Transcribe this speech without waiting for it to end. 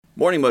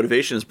Morning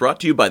Motivation is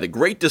brought to you by The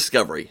Great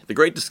Discovery. The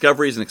Great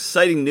Discovery is an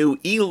exciting new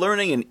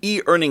e-learning and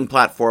e-earning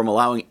platform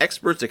allowing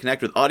experts to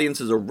connect with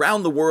audiences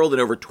around the world in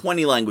over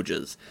 20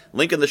 languages.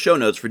 Link in the show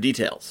notes for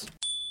details.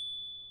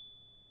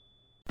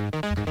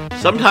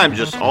 Sometimes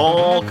just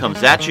all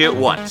comes at you at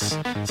once.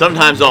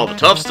 Sometimes all the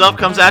tough stuff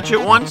comes at you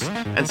at once,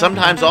 and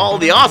sometimes all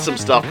the awesome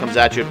stuff comes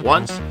at you at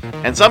once,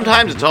 and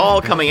sometimes it's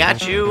all coming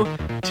at you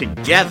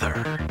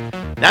together.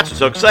 That's what's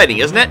so exciting,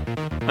 isn't it?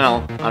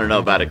 Well, I don't know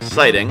about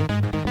exciting.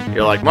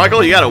 You're like,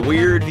 Michael, you got a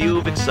weird view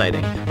of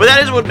exciting. But that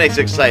is what makes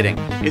it exciting,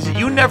 is that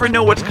you never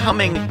know what's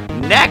coming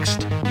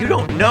next. You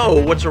don't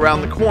know what's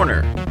around the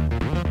corner.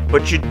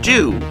 But you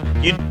do.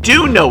 You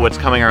do know what's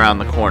coming around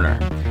the corner.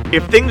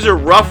 If things are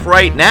rough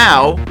right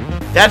now,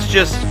 that's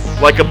just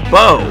like a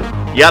bow.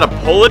 You gotta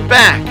pull it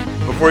back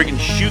before you can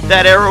shoot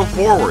that arrow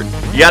forward.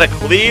 You gotta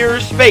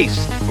clear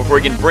space before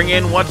you can bring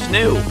in what's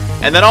new.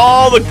 And then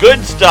all the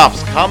good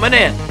stuff's coming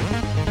in.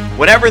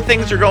 Whenever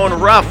things are going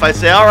rough, I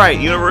say, all right,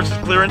 universe is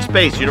clearing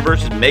space.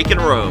 Universe is making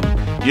room.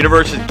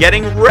 Universe is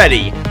getting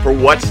ready for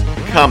what's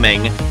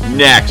coming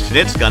next. And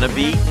it's going to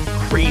be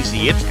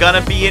crazy. It's going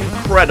to be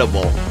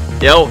incredible.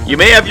 You know, you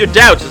may have your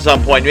doubts at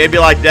some point. You may be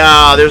like,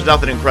 nah, there's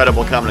nothing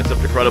incredible coming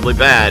except incredibly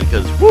bad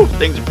because,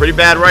 things are pretty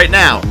bad right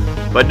now.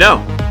 But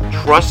no,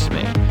 trust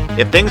me.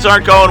 If things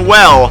aren't going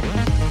well,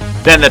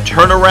 then the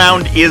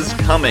turnaround is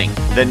coming.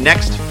 The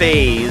next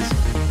phase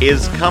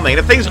is coming. And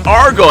if things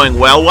are going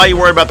well, why are you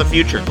worried about the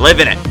future? Live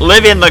in it.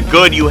 Live in the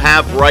good you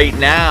have right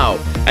now.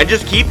 And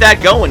just keep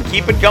that going.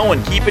 Keep it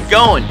going. Keep it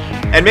going.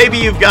 And maybe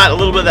you've got a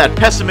little bit of that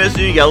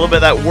pessimism, you got a little bit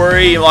of that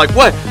worry, you're like,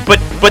 what?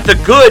 But the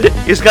good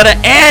is gonna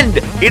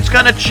end. It's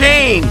gonna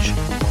change.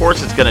 Of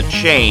course it's gonna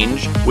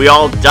change. We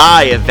all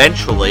die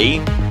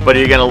eventually. But are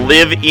you gonna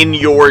live in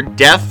your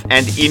death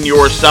and in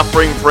your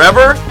suffering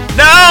forever?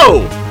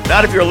 No!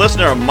 Not if you're a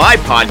listener of my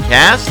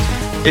podcast.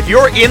 If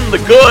you're in the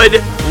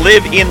good,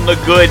 live in the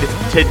good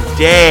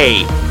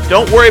today.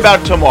 Don't worry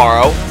about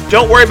tomorrow.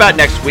 Don't worry about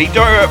next week.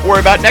 Don't worry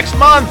about next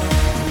month.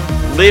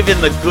 Live in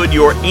the good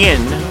you're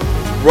in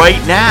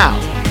right now.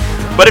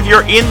 But if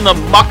you're in the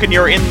muck and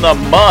you're in the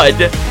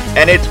mud,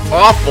 and it's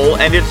awful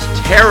and it's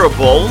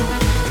terrible,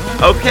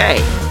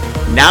 okay,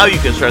 now you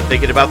can start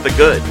thinking about the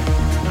good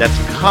that's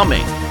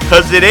coming.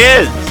 Because it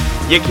is.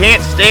 You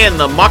can't stay in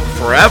the muck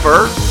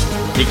forever.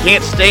 You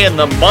can't stay in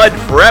the mud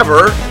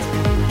forever.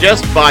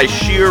 Just by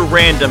sheer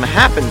random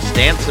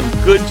happenstance, some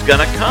good's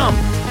gonna come.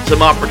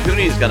 Some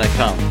opportunity's gonna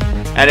come.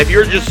 And if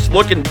you're just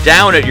looking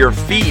down at your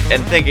feet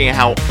and thinking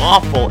how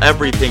awful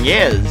everything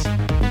is,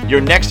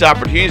 your next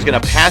opportunity is gonna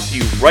pass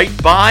you right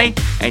by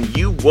and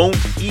you won't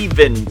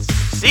even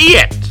see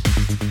it.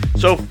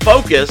 So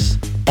focus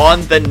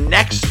on the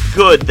next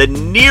good, the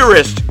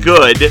nearest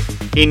good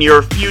in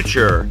your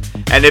future.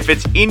 And if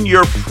it's in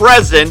your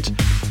present,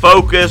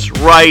 focus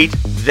right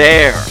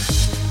there.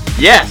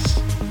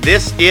 Yes,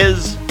 this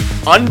is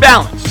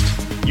unbalanced.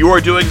 You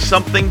are doing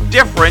something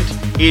different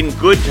in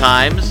good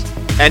times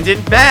and in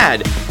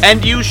bad.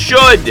 And you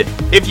should.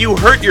 If you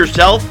hurt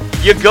yourself,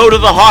 you go to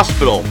the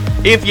hospital.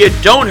 If you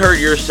don't hurt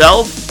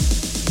yourself,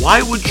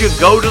 why would you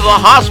go to the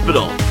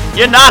hospital?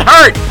 You're not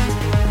hurt.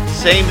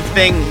 Same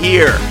thing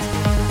here.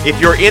 If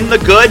you're in the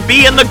good,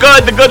 be in the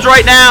good. The good's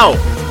right now.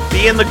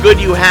 Be in the good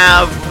you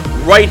have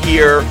right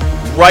here,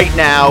 right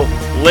now.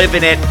 Live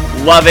in it,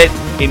 love it,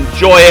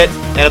 enjoy it.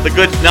 And if the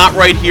good's not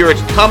right here,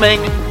 it's coming.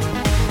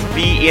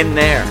 Be in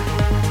there.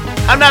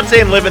 I'm not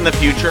saying live in the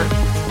future.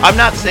 I'm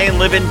not saying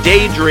live in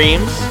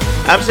daydreams.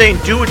 I'm saying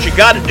do what you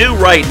got to do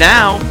right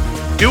now.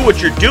 Do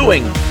what you're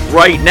doing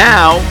right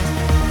now,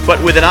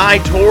 but with an eye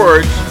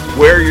towards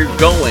where you're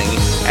going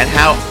and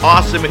how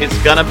awesome it's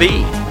gonna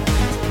be.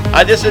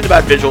 This isn't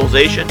about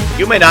visualization.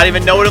 You may not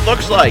even know what it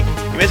looks like.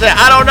 You may say,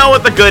 I don't know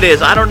what the good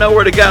is. I don't know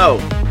where to go.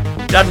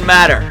 Doesn't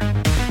matter.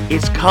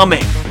 It's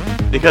coming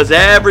because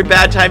every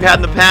bad time you had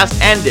in the past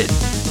ended.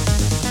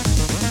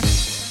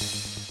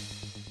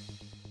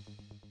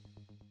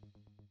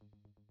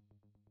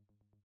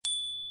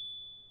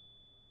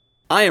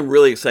 I am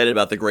really excited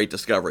about The Great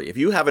Discovery. If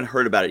you haven't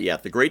heard about it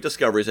yet, The Great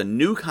Discovery is a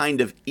new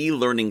kind of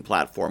e-learning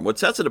platform. What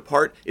sets it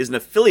apart is an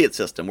affiliate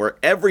system where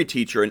every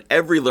teacher and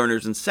every learner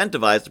is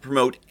incentivized to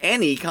promote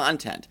any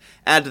content.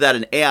 Add to that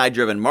an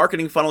AI-driven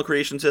marketing funnel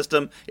creation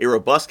system, a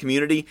robust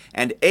community,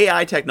 and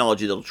AI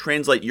technology that will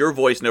translate your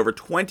voice in over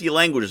 20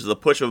 languages with the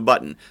push of a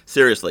button.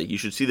 Seriously, you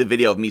should see the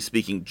video of me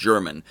speaking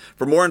German.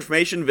 For more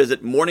information,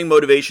 visit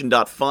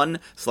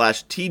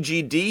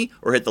morningmotivation.fun/TGD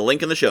or hit the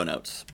link in the show notes.